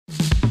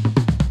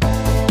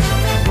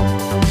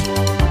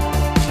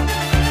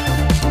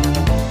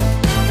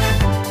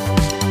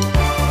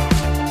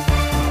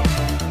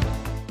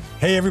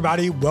Hey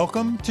everybody,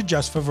 welcome to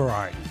Just for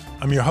Variety.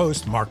 I'm your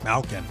host, Mark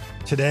Malkin.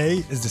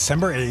 Today is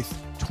December 8th,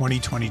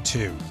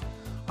 2022.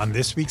 On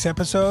this week's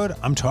episode,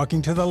 I'm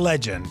talking to the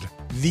legend,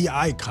 the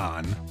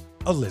icon,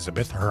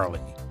 Elizabeth Hurley.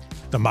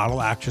 The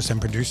model, actress,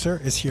 and producer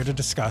is here to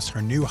discuss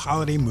her new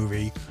holiday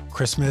movie,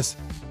 Christmas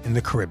in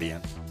the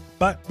Caribbean.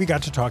 But we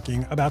got to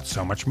talking about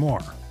so much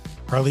more.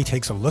 Hurley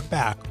takes a look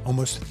back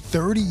almost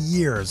 30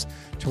 years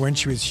to when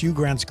she was Hugh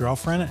Grant's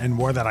girlfriend and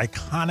wore that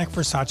iconic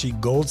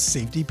Versace gold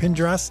safety pin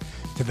dress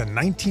to the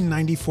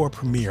 1994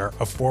 premiere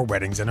of Four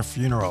Weddings and a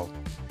Funeral.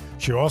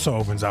 She also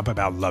opens up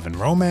about love and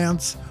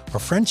romance, her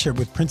friendship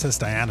with Princess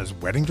Diana's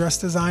wedding dress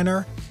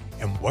designer,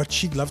 and what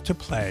she'd love to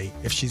play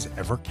if she's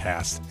ever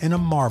cast in a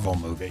Marvel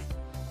movie.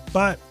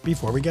 But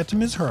before we get to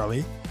Ms.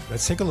 Hurley,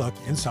 let's take a look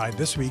inside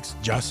this week's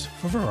Just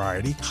for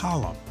Variety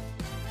column.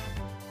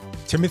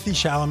 Timothée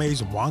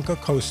Chalamet's Wonka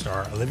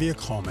co-star Olivia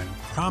Colman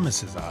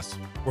promises us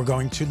we're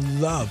going to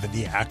love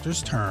the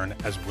actor's turn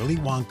as Willy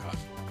Wonka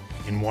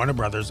in Warner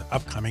Brothers'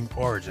 upcoming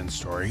origin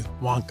story,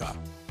 Wonka.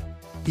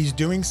 He's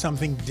doing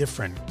something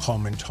different,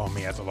 Colman told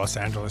me at the Los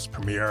Angeles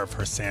premiere of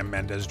her Sam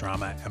Mendes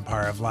drama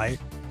Empire of Light.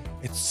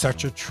 It's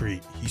such a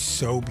treat. He's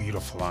so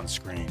beautiful on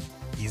screen.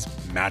 He's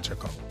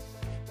magical.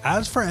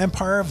 As for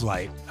Empire of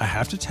Light, I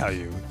have to tell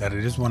you that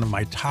it is one of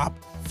my top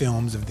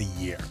films of the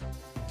year.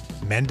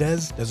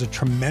 Mendes does a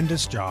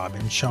tremendous job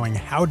in showing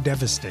how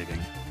devastating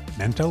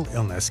mental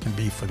illness can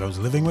be for those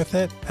living with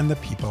it and the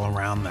people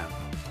around them.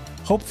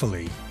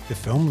 Hopefully, the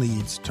film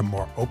leads to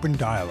more open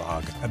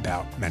dialogue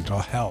about mental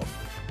health.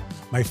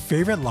 My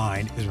favorite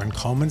line is when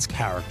Colman's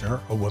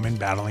character, a woman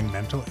battling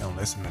mental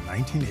illness in the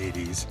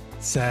 1980s,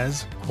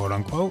 says, quote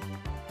unquote,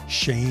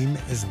 "Shame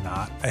is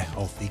not a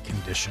healthy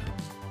condition."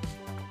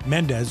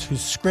 Mendes,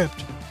 whose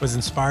script was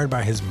inspired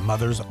by his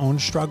mother's own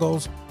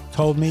struggles,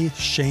 told me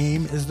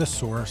shame is the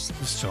source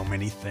of so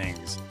many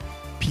things.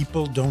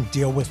 People don't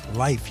deal with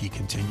life, he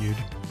continued,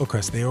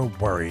 because they are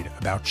worried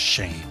about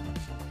shame.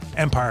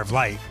 Empire of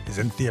Light is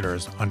in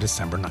theaters on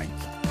December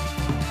 9th.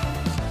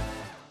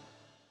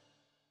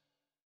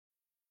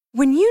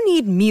 When you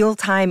need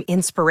mealtime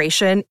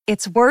inspiration,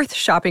 it's worth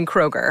shopping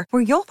Kroger,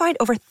 where you'll find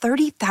over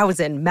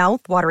 30,000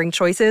 mouth-watering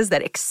choices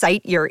that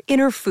excite your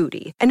inner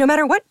foodie. And no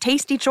matter what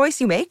tasty choice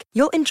you make,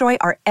 you'll enjoy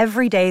our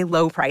everyday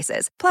low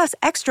prices, plus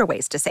extra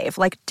ways to save,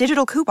 like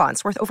digital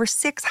coupons worth over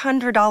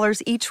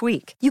 $600 each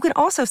week. You can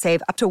also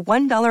save up to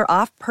 $1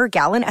 off per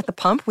gallon at the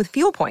pump with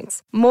fuel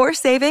points. More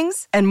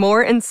savings and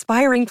more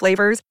inspiring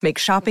flavors make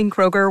shopping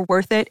Kroger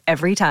worth it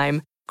every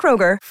time.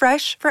 Kroger,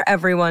 fresh for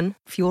everyone.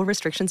 Fuel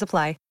restrictions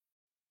apply.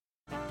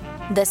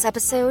 This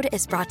episode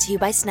is brought to you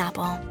by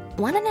Snapple.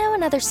 Want to know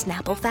another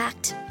Snapple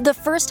fact? The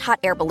first hot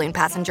air balloon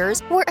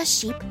passengers were a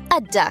sheep, a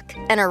duck,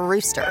 and a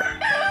rooster.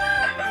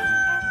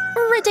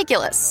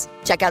 Ridiculous.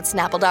 Check out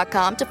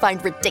Snapple.com to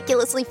find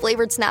ridiculously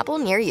flavored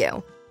Snapple near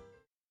you.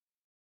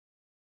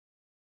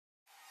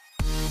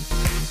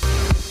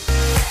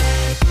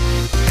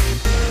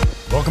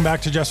 Welcome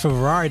back to Just for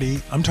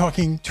Variety. I'm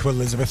talking to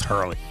Elizabeth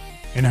Hurley.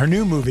 In her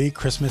new movie,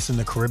 Christmas in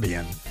the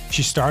Caribbean,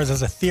 she stars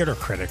as a theater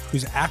critic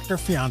whose actor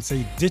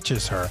fiancé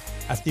ditches her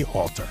at the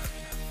altar.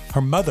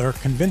 Her mother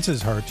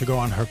convinces her to go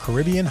on her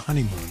Caribbean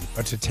honeymoon,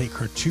 but to take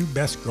her two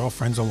best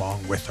girlfriends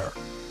along with her.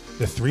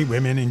 The three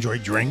women enjoy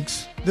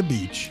drinks, the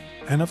beach,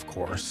 and of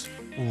course,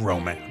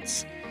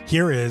 romance.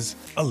 Here is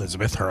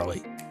Elizabeth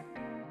Hurley.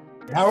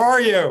 How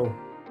are you?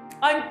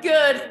 I'm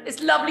good.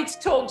 It's lovely to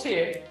talk to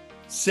you.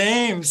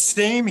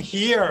 Same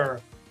here.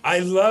 I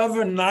love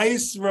a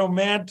nice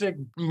romantic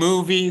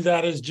movie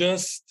that is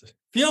just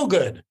feel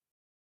good.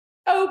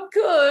 Oh,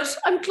 good.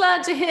 I'm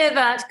glad to hear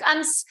that.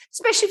 And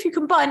especially if you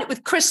combine it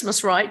with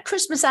Christmas, right?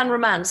 Christmas and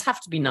romance have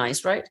to be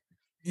nice, right?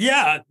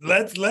 Yeah,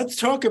 let's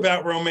talk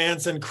about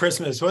romance and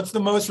Christmas. What's the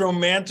most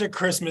romantic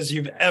Christmas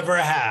you've ever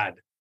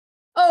had?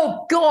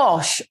 Oh,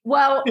 gosh.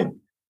 Well,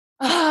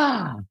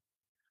 I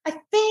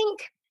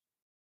think,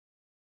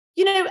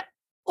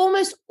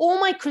 almost all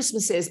my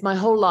Christmases, my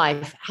whole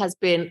life has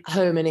been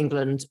home in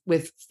England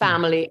with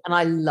family, and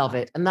I love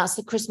it. And that's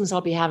the Christmas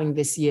I'll be having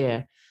this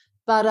year.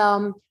 But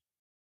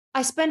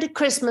I spent a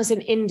Christmas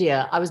in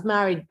India.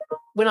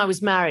 When I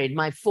was married,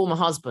 my former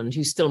husband,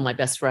 who's still my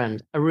best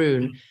friend,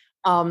 Arun,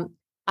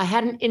 I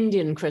had an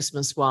Indian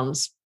Christmas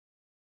once,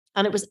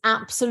 and it was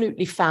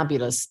absolutely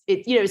fabulous.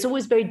 It's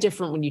always very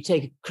different when you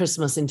take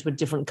Christmas into a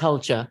different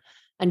culture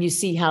and you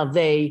see how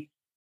they,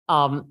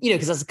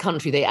 because as a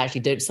country, they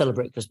actually don't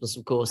celebrate Christmas,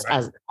 of course,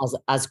 right,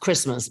 as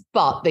Christmas,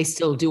 but they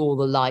still do all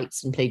the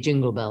lights and play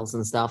jingle bells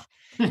and stuff.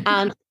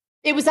 And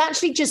it was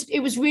actually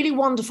it was really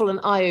wonderful and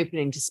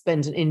eye-opening to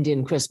spend an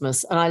Indian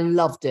Christmas, and I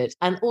loved it.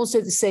 And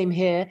also the same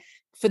here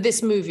for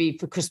this movie,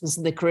 for Christmas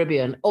in the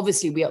Caribbean.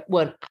 Obviously, we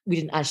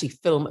didn't actually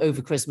film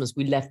over Christmas.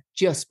 We left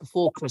just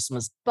before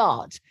Christmas,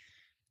 but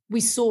we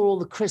saw all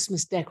the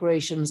Christmas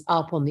decorations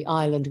up on the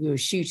island we were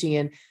shooting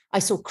in. I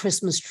saw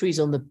Christmas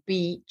trees on the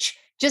beach,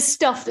 just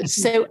stuff that's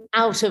so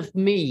out of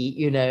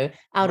me,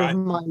 out of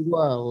my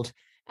world.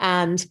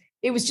 And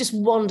it was just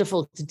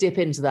wonderful to dip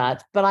into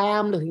that. But I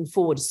am looking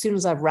forward, as soon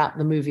as I've wrapped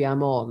the movie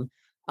I'm on,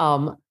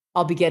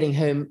 I'll be getting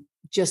home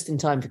just in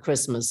time for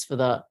Christmas, for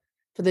the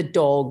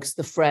dogs,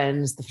 the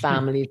friends, the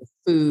family, the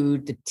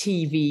food, the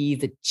TV,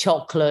 the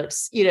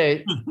chocolates,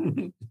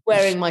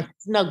 wearing my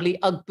snuggly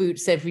Ugg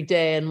boots every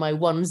day and my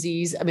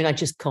onesies. I mean, I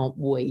just can't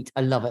wait.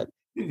 I love it.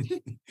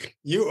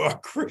 You are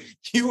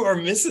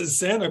Mrs.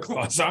 Santa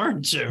Claus,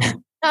 aren't you?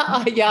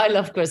 Yeah, I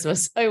love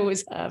Christmas. I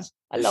always have.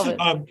 I love it.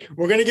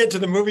 We're going to get to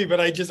the movie,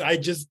 but I just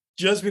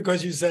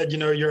because you said,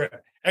 your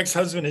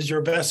ex-husband is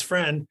your best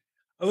friend,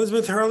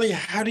 Elizabeth Hurley,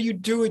 how do you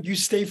do it? You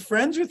stay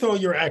friends with all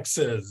your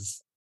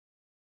exes.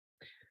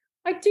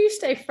 I do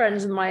stay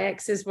friends with my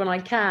exes when I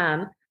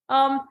can.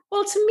 Well,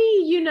 to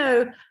me,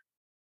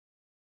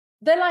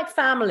 they're like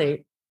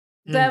family.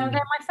 They're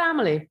my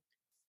family.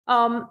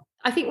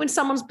 I think when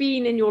someone's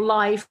been in your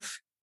life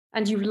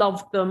and you've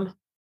loved them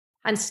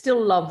and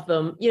still love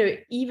them,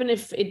 even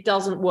if it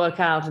doesn't work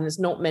out and it's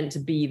not meant to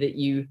be that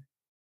you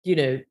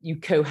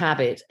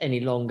cohabit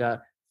any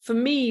longer. For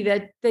me,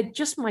 they're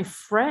just my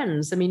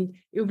friends. I mean,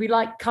 it would be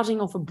like cutting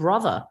off a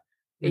brother.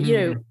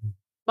 It's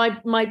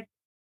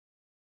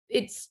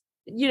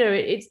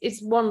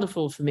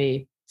wonderful for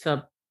me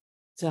to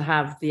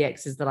have the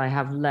exes that I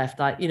have left.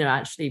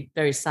 Actually,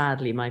 very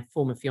sadly, my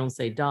former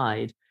fiance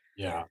died.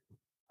 Yeah.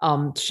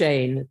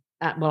 Shane,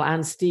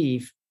 and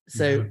Steve.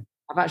 So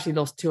I've actually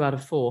lost 2 out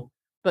of 4.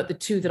 But the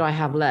 2 that I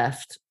have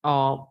left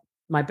are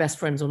my best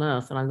friends on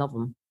earth, and I love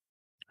them.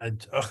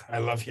 I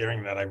love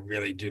hearing that. I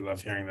really do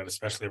love hearing that,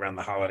 especially around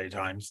the holiday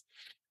times.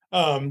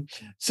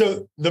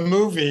 So the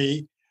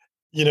movie,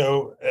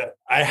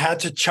 I had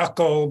to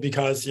chuckle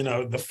because,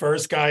 the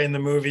first guy in the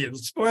movie,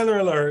 spoiler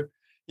alert,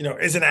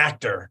 is an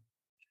actor.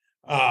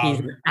 He's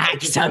an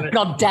actor.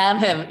 God damn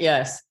him.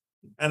 Yes.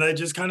 And I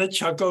just kind of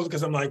chuckled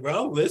because I'm like,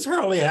 well, Liz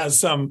Hurley has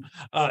some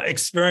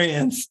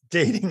experience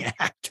dating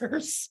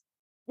actors.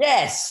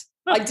 Yes,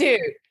 I do.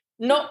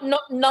 Not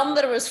none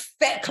that are as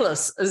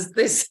feckless as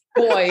this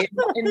boy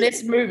in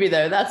this movie,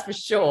 though. That's for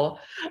sure.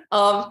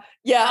 I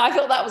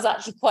thought that was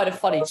actually quite a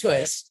funny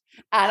twist,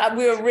 and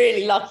we were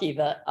really lucky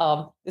that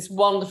this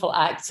wonderful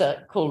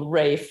actor called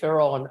Ray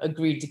Ferron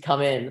agreed to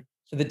come in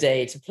for the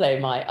day to play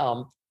my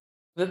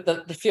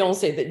the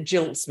fiance that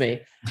jilts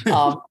me.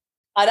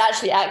 I'd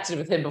actually acted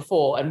with him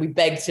before, and we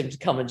begged him to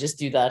come and just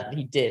do that, and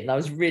he did, and I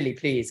was really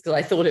pleased because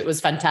I thought it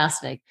was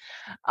fantastic.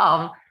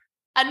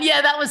 And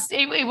yeah,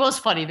 it was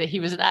funny that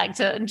he was an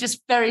actor and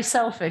just very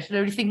selfish and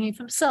only thinking of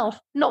himself.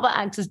 Not that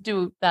actors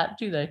do that,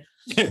 do they?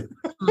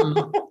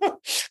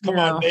 Come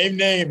on, name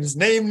names.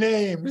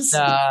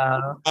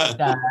 No.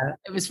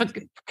 It was for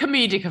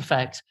comedic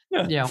effect.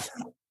 Yeah.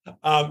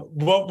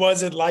 What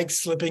was it like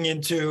slipping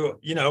into,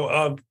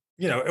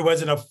 it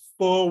wasn't a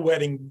full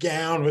wedding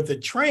gown with a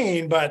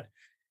train, but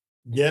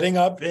getting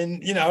up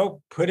and,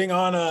 putting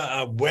on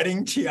a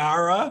wedding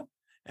tiara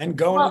and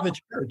going to the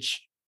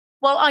church?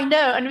 Well, I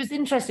know. And it was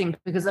interesting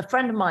because a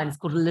friend of mine is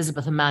called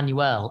Elizabeth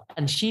Emanuel,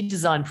 and she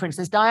designed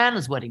Princess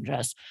Diana's wedding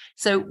dress.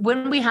 So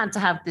when we had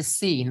to have this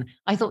scene,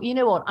 I thought, you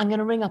know what? I'm going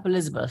to ring up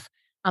Elizabeth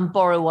and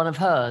borrow one of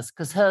hers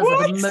because hers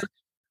are the most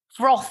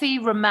frothy,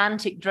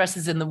 romantic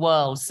dresses in the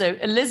world. So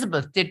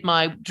Elizabeth did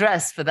my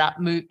dress for that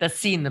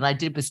scene that I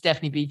did with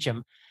Stephanie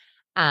Beacham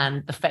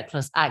and the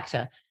feckless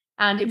actor.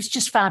 And it was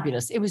just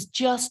fabulous. It was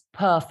just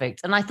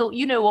perfect. And I thought,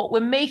 you know what? We're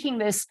making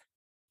this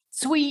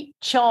sweet,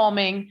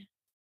 charming,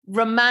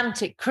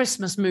 romantic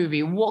Christmas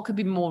movie. What could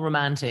be more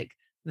romantic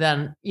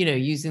than,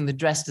 using the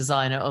dress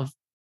designer of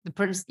the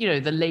prince,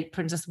 the late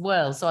Princess of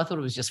Wales. So I thought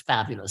it was just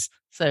fabulous.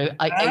 So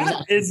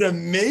that is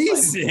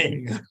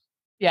amazing.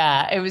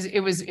 Yeah, it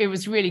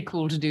was really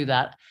cool to do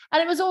that.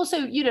 And it was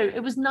also,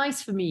 it was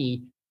nice for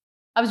me.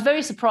 I was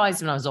very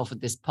surprised when I was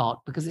offered this part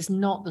because it's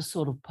not the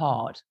sort of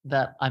part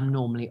that I'm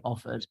normally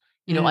offered.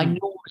 I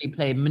normally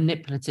play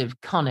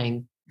manipulative,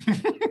 cunning,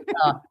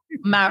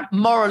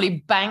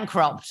 morally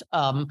bankrupt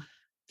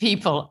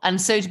people. And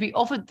so to be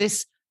offered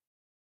this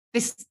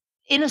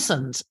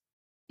innocent,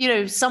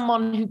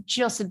 someone who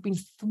just had been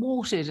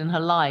thwarted in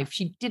her life.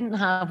 She didn't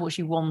have what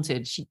she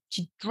wanted. She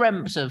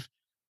dreamt of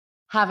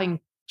having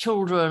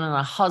children and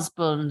a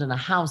husband and a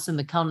house in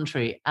the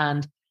country.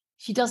 And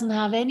she doesn't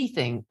have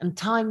anything. And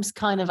time's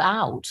kind of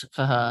out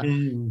for her.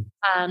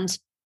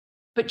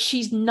 But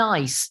she's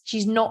nice.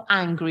 She's not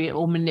angry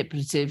or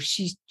manipulative.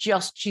 She's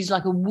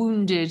like a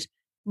wounded,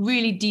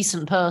 really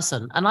decent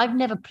person. And I've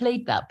never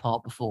played that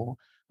part before.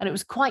 And it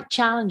was quite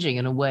challenging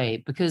in a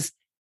way because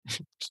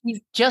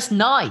she's just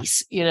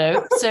nice,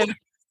 So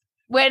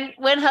when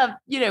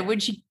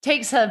she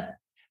takes her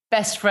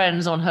best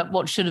friends on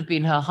what should have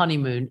been her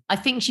honeymoon, I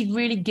think she'd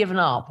really given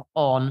up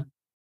on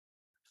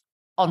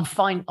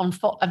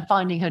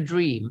finding her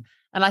dream.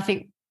 And I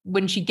think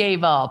when she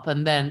gave up,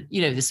 and then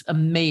this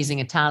amazing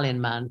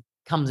Italian man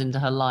comes into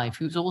her life,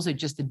 who's also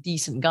just a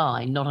decent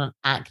guy, not an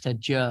actor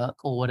jerk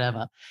or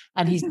whatever,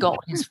 and he's got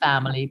his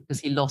family because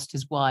he lost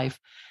his wife.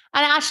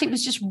 And actually, it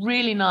was just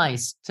really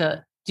nice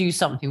to do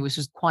something which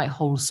was quite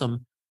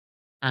wholesome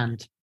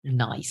and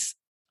nice.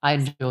 I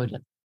enjoyed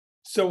it.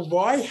 So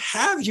why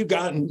have you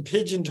gotten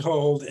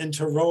pigeonholed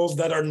into roles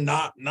that are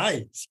not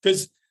nice?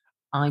 Because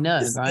I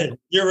know, right?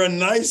 You're a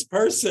nice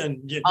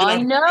person.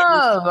 I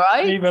know,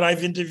 right? But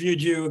I've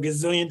interviewed you a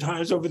gazillion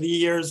times over the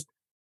years.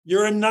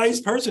 You're a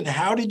nice person.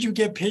 How did you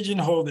get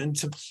pigeonholed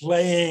into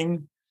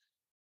playing,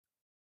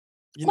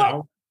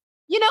 I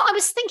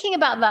was thinking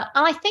about that.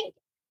 And I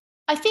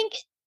think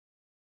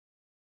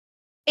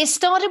it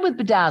started with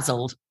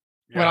Bedazzled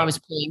when I was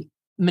playing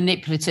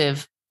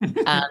manipulative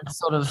and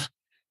sort of,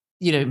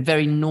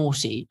 very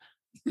naughty.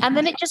 And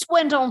then it just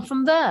went on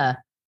from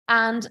there.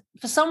 And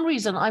for some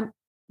reason, I'm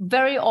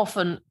very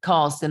often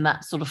cast in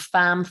that sort of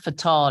femme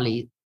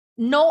fatale,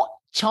 not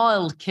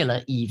child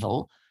killer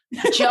evil.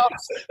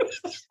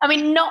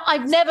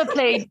 I've never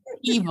played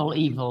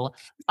evil.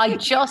 I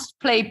just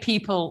play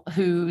people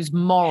whose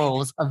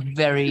morals are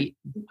very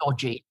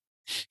dodgy.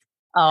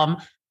 And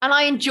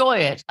I enjoy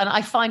it. And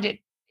I find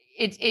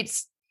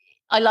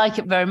I like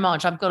it very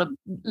much. I've got a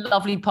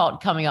lovely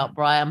part coming up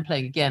where I am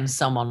playing again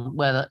someone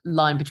where the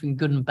line between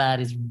good and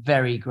bad is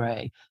very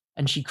gray,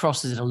 and she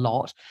crosses it a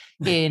lot.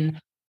 In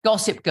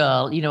Gossip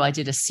Girl, I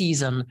did a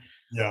season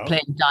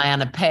playing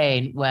Diana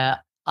Payne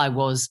where I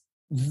was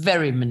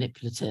very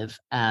manipulative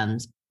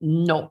and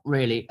not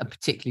really a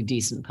particularly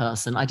decent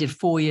person. I did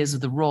 4 years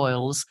of The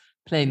Royals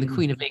playing the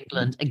Queen of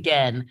England.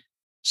 Again,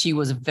 she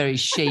was a very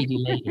shady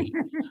lady.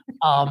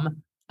 And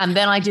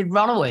then I did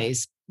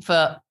Runaways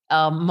for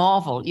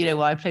Marvel,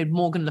 where I played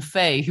Morgan Le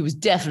Fay, who was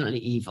definitely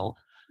evil,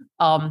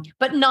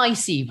 but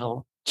nice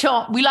evil.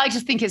 We like to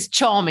think it's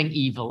charming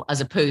evil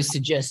as opposed to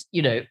just,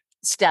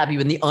 stab you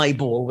in the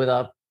eyeball with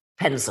a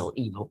pencil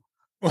evil.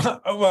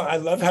 Well, I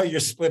love how you're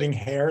splitting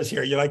hairs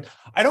here. You're like,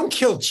 I don't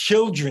kill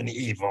children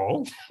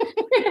evil.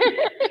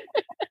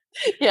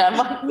 Yeah,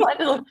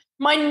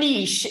 my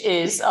niche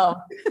is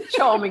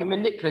charming,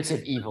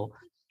 manipulative evil.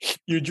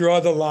 You draw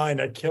the line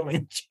at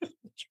killing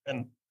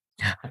children.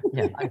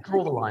 Yeah, I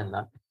draw the line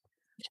there.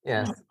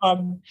 Yes.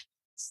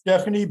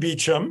 Stephanie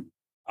Beacham,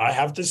 I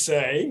have to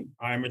say,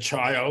 I'm a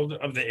child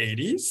of the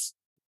 80s.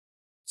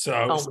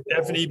 So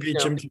Stephanie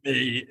Beacham to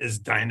me is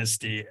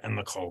Dynasty and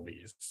the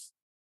Colbys.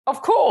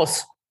 Of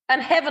course.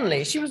 And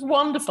heavenly. She was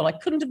wonderful. I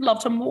couldn't have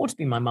loved her more to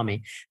be my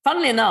mummy.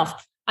 Funnily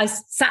enough,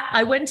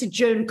 I went to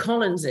Joan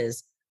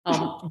Collins's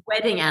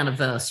wedding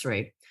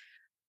anniversary,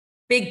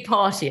 big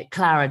party at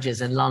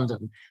Claridge's in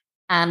London.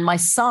 And my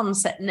son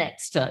sat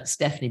next to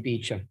Stephanie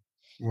Beacham.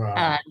 Wow.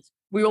 And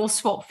we all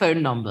swapped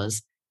phone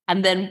numbers.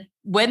 And then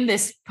when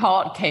this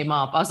part came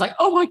up, I was like,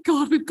 oh my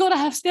God, we've got to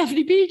have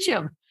Stephanie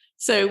Beacham.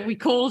 So we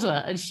called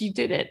her and she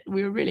did it.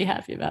 We were really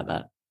happy about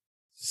that.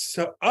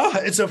 So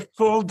it's a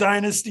full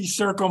Dynasty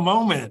Circle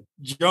moment.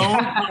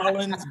 Joan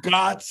Collins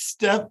got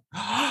Steph.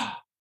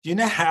 Do you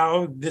know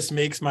how this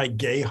makes my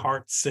gay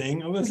heart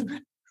sing,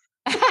 Elizabeth?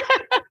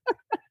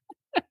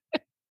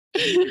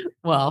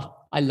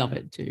 Well, I love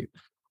it too.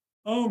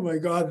 Oh my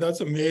God,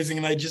 that's amazing.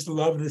 And I just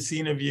love the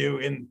scene of you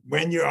and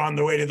when you're on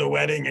the way to the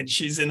wedding and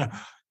she's in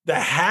the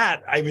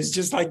hat. I was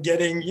just like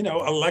getting,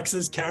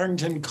 Alexis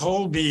Carrington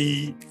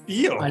Colby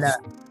feels. I know.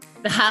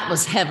 The hat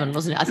was heaven,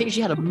 wasn't it? I think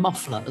she had a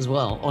muffler as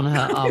well on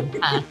her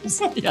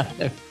hands. Yeah,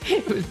 no,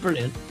 it was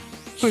brilliant.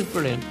 It was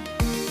brilliant.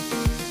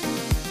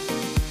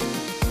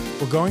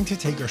 We're going to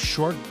take a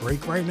short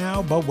break right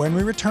now, but when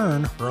we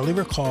return, Hurley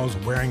recalls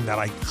wearing that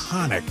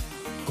iconic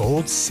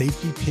gold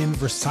safety pin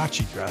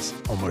Versace dress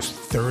almost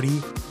 30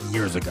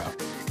 years ago.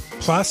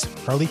 Plus,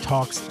 Hurley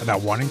talks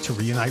about wanting to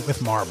reunite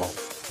with Marvel,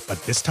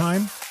 but this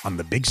time on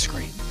the big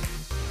screen.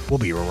 We'll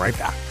be right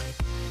back.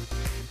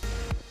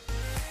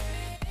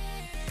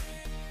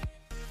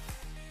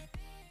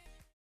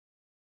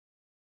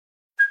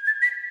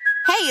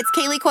 Hey, it's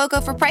Kaylee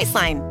Cuoco for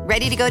Priceline.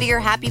 Ready to go to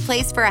your happy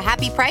place for a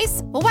happy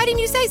price? Well, why didn't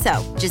you say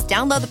so? Just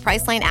download the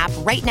Priceline app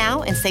right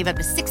now and save up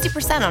to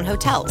 60% on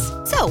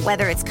hotels. So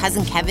whether it's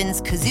Cousin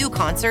Kevin's Kazoo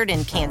Concert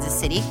in Kansas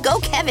City,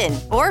 go Kevin,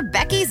 or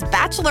Becky's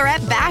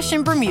Bachelorette Bash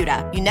in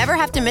Bermuda, you never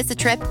have to miss a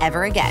trip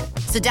ever again.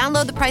 So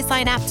download the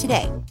Priceline app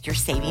today. Your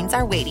savings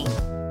are waiting.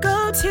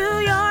 Go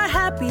to your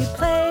happy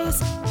place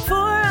for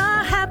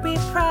a happy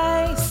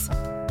price.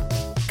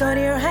 Go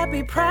to your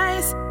happy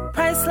price,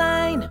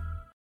 Priceline.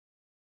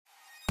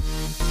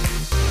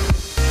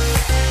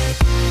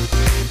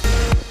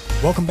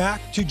 Welcome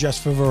back to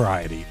Just for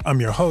Variety.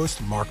 I'm your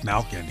host, Mark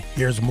Malkin.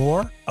 Here's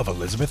more of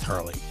Elizabeth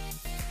Hurley.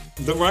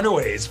 The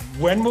Runaways.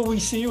 When will we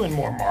see you in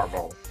more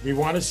Marvel? We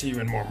want to see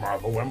you in more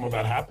Marvel. When will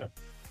that happen?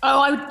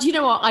 Oh, you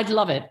know what? I'd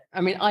love it.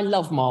 I mean, I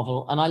love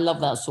Marvel and I love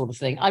that sort of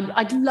thing.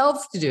 I'd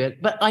love to do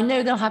it, but I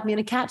know they'll have me in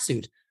a cat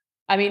suit.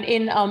 I mean,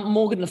 in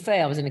Morgan Le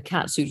Fay, I was in a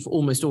cat suit for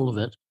almost all of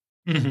it.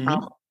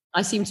 Mm-hmm.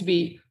 I seem to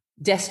be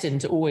destined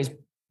to always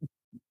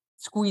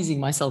squeezing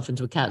myself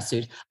into a cat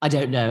suit. I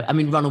don't know. I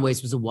mean,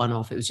 Runaways was a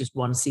one-off. It was just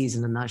one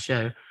season in that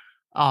show.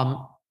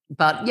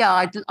 But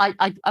yeah,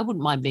 I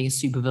wouldn't mind being a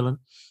supervillain.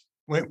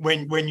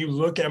 When you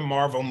look at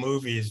Marvel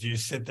movies, you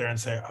sit there and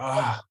say,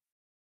 I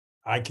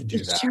could do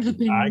that.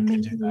 I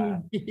could do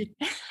that.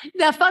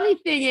 The funny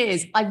thing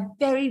is, I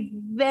very,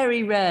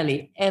 very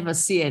rarely ever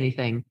see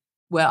anything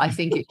where I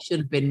think it should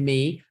have been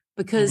me,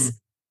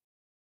 because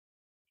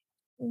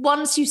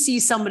once you see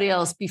somebody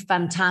else be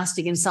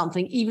fantastic in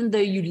something, even though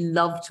you'd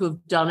love to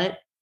have done it,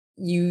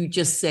 you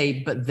just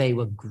say, but they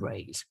were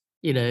great.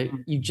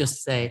 You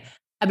just say,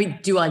 I mean,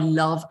 do I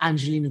love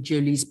Angelina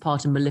Jolie's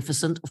part in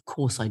Maleficent? Of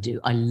course I do.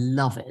 I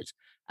love it.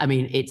 I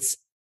mean, it's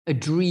a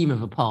dream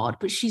of a part,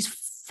 but she's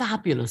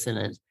fabulous in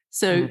it.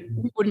 So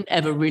you wouldn't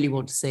ever really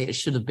want to say it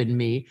should have been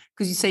me,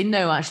 because you say,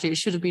 no, actually, it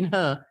should have been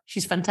her.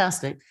 She's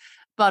fantastic.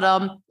 But,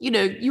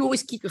 you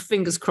always keep your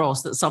fingers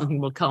crossed that something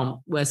will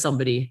come where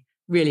somebody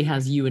really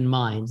has you in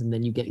mind, and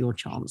then you get your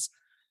chance.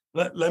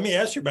 Let me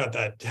ask you about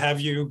that.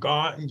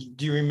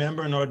 Do you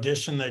remember an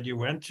audition that you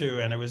went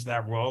to and it was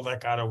that role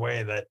that got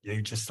away, that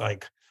you just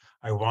like,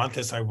 I want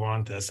this,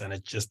 and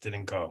it just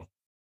didn't go?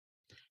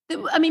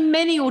 I mean,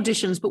 many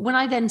auditions, but when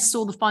I then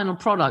saw the final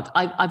product,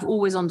 I've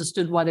always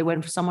understood why they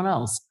went for someone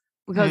else.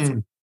 Because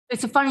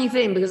it's a funny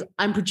thing, because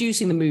I'm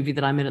producing the movie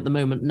that I'm in at the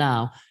moment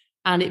now,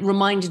 and it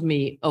reminded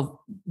me of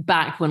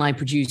back when I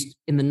produced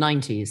in the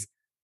 90s,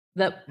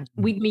 that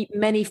we'd meet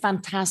many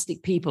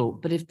fantastic people,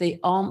 but if they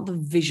aren't the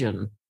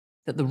vision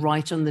that the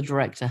writer and the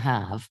director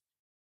have,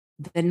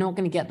 they're not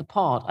going to get the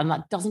part. And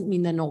that doesn't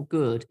mean they're not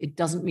good. It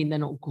doesn't mean they're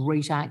not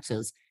great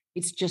actors.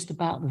 It's just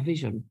about the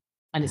vision.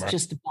 And it's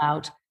just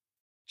about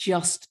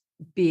just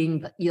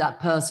being that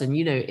person.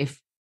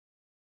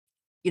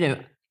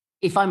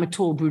 If I'm a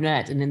tall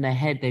brunette and in their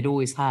head they'd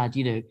always had,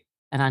 an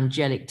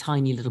angelic,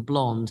 tiny little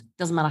blonde,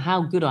 doesn't matter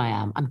how good I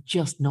am, I'm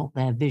just not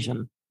their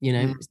vision.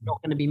 It's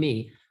not going to be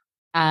me.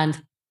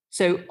 And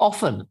so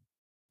often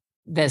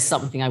there's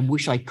something I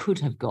wish I could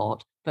have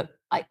got, but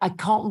I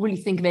can't really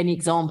think of any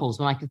examples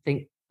when I could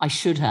think I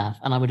should have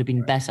and I would have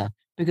been better,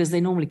 because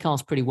they normally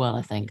cast pretty well,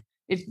 I think.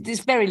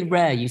 It's very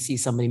rare you see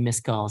somebody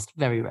miscast,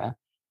 very rare.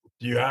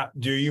 Do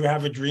you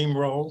have a dream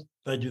role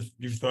that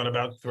you've thought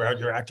about throughout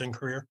your acting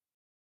career?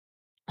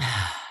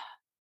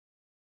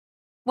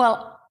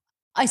 Well,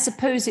 I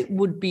suppose it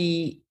would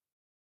be,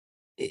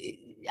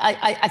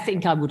 I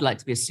think I would like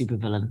to be a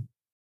supervillain.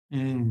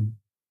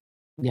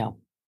 Yeah.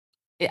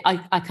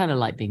 I kind of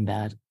like being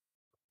bad.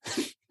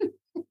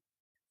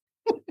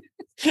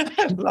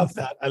 I love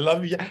that. I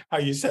love how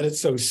you said it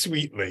so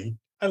sweetly.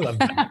 I love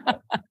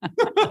that.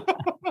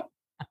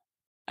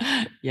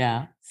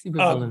 Yeah,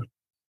 supervillain.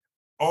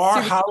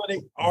 Are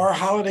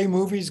holiday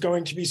movies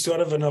going to be sort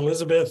of an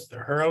Elizabeth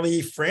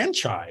Hurley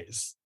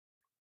franchise?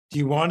 Do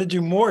you want to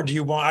do more?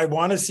 I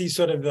want to see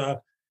sort of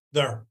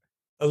the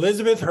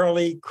Elizabeth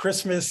Hurley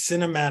Christmas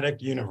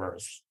cinematic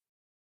universe.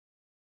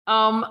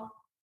 No.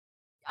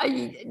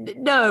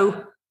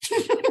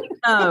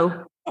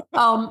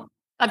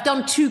 I've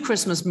done 2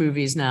 Christmas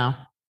movies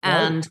now,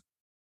 and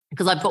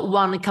because I've got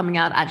one coming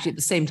out actually at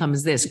the same time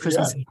as this,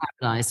 Christmas in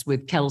Paradise,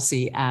 with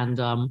Kelsey and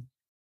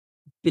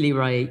Billy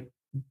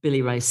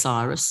Ray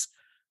Cyrus.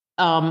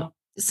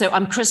 So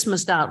I'm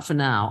Christmased out for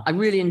now. I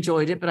really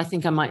enjoyed it, but I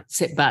think I might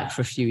sit back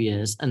for a few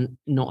years and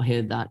not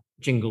hear that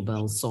Jingle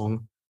Bells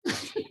song.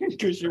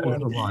 Because you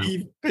want to be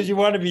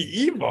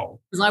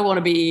evil. Because I want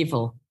to be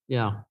evil.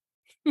 Yeah.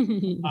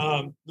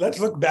 Let's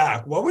look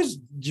back. Do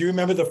you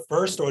remember the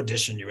first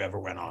audition you ever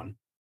went on?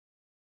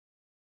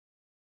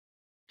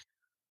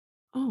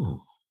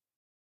 Oh.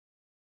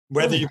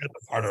 Whether you got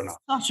the part or not.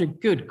 Such a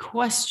good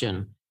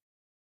question.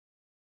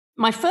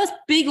 My first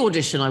big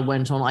audition I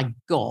went on, I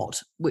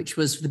got, which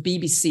was for the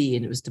BBC,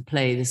 and it was to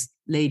play this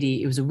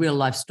lady. It was a real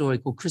life story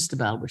called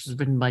Christabel, which was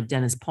written by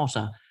Dennis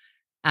Potter.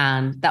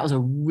 And that was a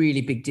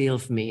really big deal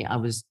for me. I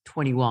was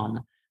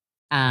 21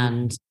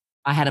 and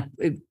I had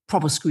a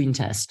proper screen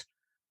test,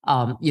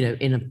 on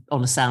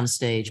a sound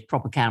stage,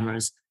 proper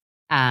cameras.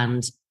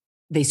 And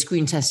they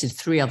screen tested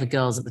 3 other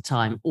girls at the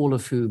time, all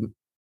of whom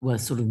were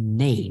sort of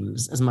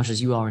names, as much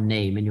as you are a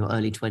name in your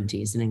early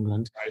 20s in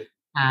England. Right.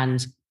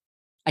 And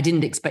I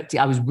didn't expect it.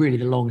 I was really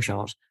the long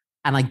shot,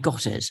 and I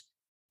got it.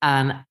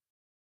 And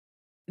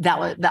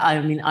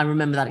I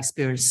remember that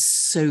experience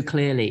so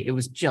clearly. It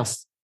was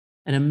just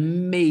an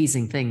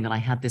amazing thing that I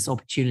had this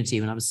opportunity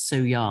when I was so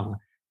young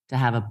to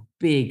have a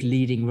big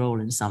leading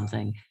role in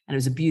something. And it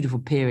was a beautiful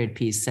period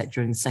piece set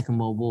during the Second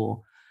World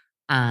War.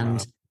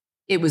 And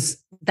it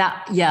was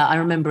that, I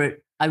remember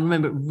it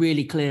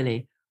really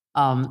clearly.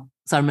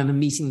 So I remember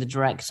meeting the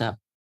director.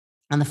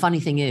 And the funny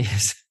thing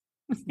is,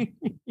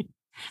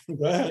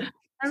 go ahead.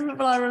 I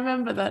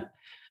remember that.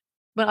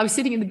 But I was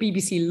sitting in the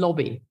BBC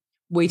lobby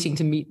waiting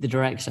to meet the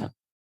director.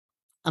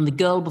 And the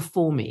girl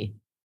before me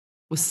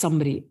was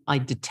somebody I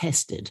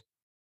detested.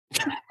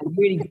 I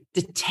really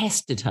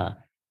detested her.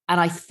 And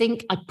I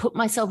think I put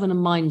myself in a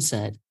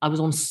mindset. I was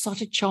on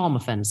such a charm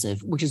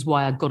offensive, which is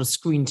why I got a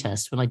screen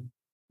test when I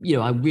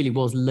really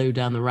was low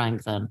down the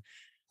rank then.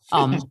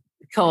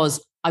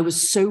 Because I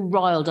was so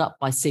riled up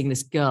by seeing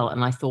this girl.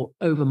 And I thought,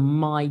 over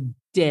my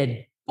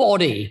dead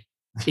body,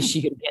 is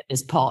she going to get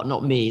this part,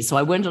 not me? So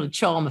I went on a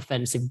charm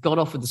offensive, got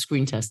off with the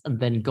screen test, and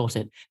then got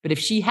it. But if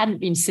she hadn't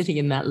been sitting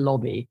in that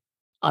lobby,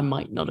 I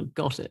might not have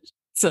got it.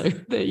 So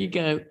there you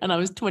go. And I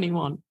was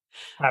 21.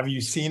 Have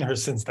you seen her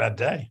since that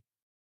day?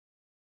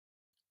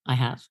 I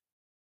have.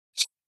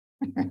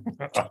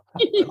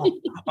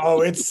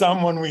 Oh, it's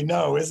someone we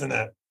know, isn't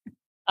it?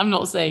 I'm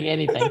not saying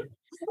anything.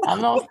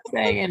 I'm not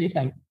saying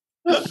anything.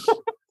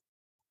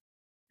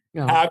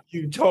 No. Have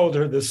you told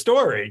her the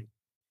story?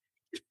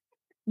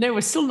 No,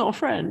 we're still not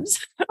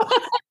friends.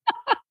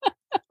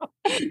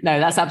 No,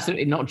 that's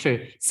absolutely not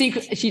true.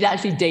 She'd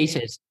actually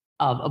dated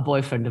a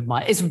boyfriend of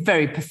mine. It's a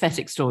very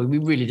pathetic story. We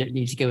really don't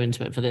need to go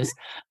into it for this.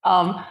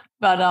 No.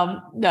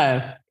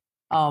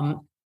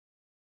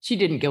 She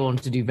didn't go on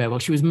to do very well.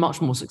 She was much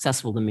more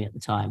successful than me at the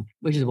time,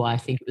 which is why I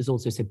think it was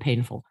also so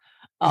painful.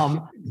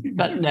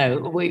 But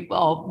no,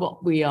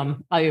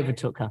 I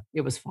overtook her.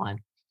 It was fine.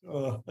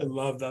 Oh, I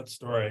love that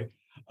story.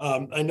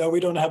 I know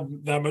we don't have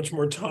that much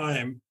more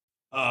time.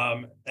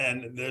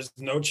 And there's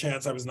no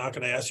chance I was not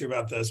going to ask you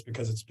about this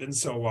because it's been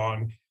so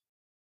long.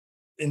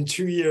 In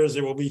 2 years,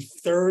 it will be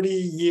 30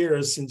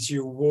 years since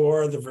you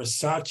wore the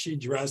Versace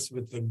dress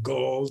with the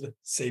gold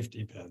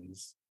safety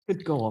pins.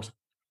 Good God.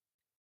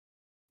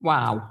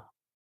 Wow.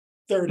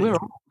 30.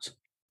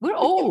 We're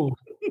old.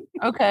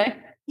 Okay.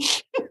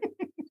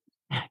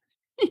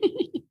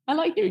 I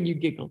like hearing you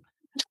giggle.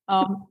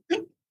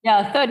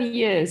 30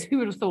 years. Who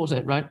would have thought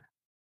it, right?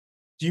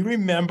 Do you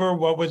remember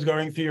what was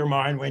going through your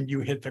mind when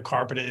you hit the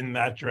carpet in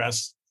that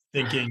dress,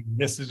 thinking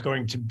this is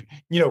going to be,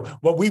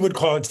 what we would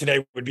call it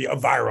today would be a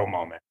viral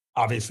moment?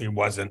 Obviously it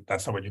wasn't.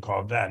 That's not what you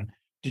called it then.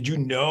 Did you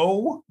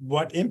know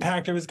what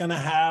impact it was going to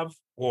have?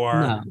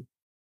 Or no.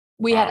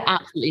 We had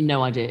absolutely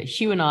no idea.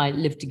 Hugh and I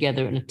lived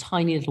together in a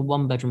tiny little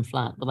one-bedroom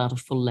flat without a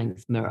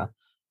full-length mirror.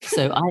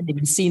 So I hadn't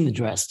even seen the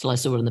dress till I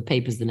saw it in the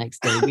papers the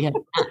next day. We had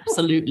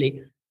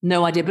absolutely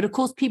no idea. But of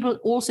course, people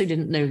also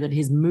didn't know that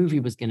his movie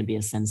was going to be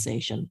a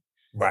sensation.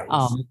 Right.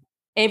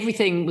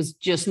 Everything was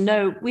just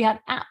we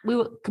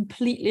were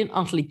completely and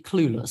utterly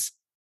clueless.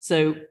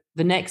 So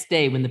the next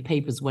day when the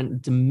papers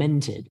went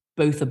demented,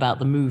 both about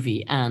the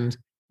movie and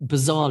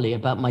bizarrely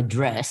about my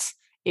dress,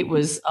 it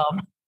was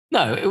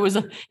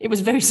it was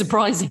very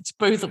surprising to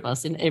both of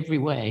us in every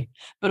way.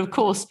 But of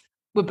course,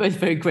 we're both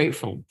very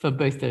grateful for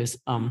both those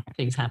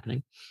things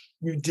happening.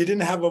 You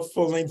didn't have a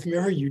full-length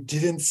mirror. You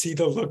didn't see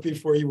the look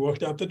before you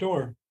walked out the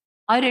door.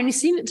 I'd only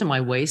seen it to my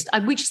waist.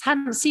 We just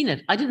hadn't seen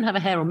it. I didn't have a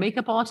hair or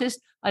makeup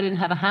artist. I didn't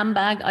have a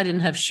handbag. I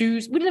didn't have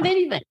shoes. We didn't have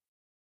anything.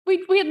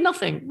 We had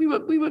nothing. We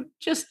were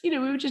just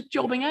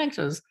jobbing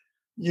actors.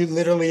 You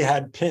literally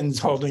had pins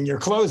holding your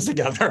clothes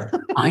together.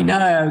 I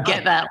know.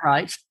 Get that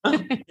right.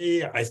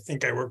 I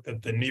think I worked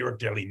at the New York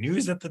Daily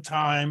News at the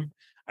time.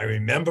 I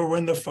remember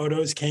when the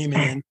photos came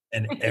in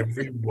and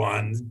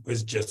everyone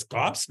was just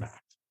gobsmacked.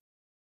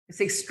 It's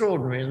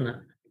extraordinary, isn't it?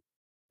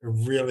 It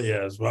really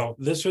is. Well,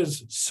 this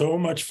was so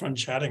much fun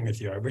chatting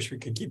with you. I wish we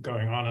could keep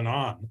going on and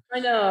on. I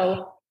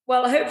know.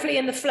 Well, hopefully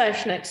in the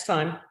flesh next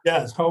time.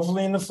 Yes,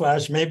 hopefully in the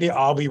flesh. Maybe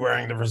I'll be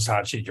wearing the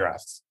Versace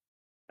dress.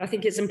 I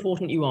think it's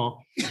important you are.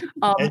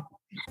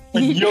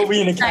 You'll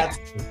be in a cat.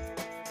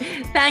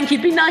 Thank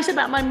you. Be nice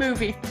about my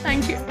movie.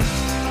 Thank you.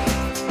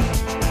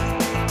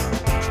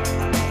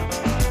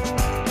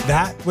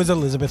 That was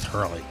Elizabeth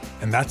Hurley.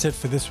 And that's it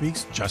for this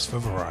week's Just for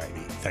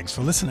Variety. Thanks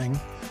for listening.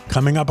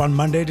 Coming up on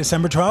Monday,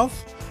 December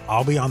 12th,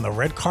 I'll be on the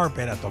red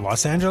carpet at the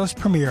Los Angeles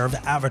premiere of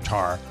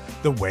Avatar,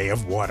 The Way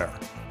of Water.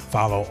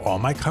 Follow all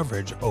my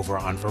coverage over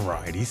on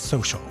Variety's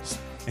socials.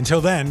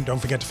 Until then, don't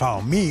forget to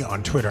follow me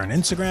on Twitter and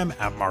Instagram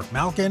at Mark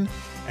Malkin.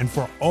 And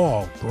for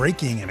all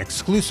breaking and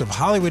exclusive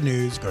Hollywood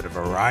news, go to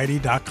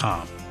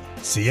Variety.com.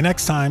 See you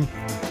next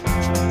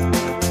time.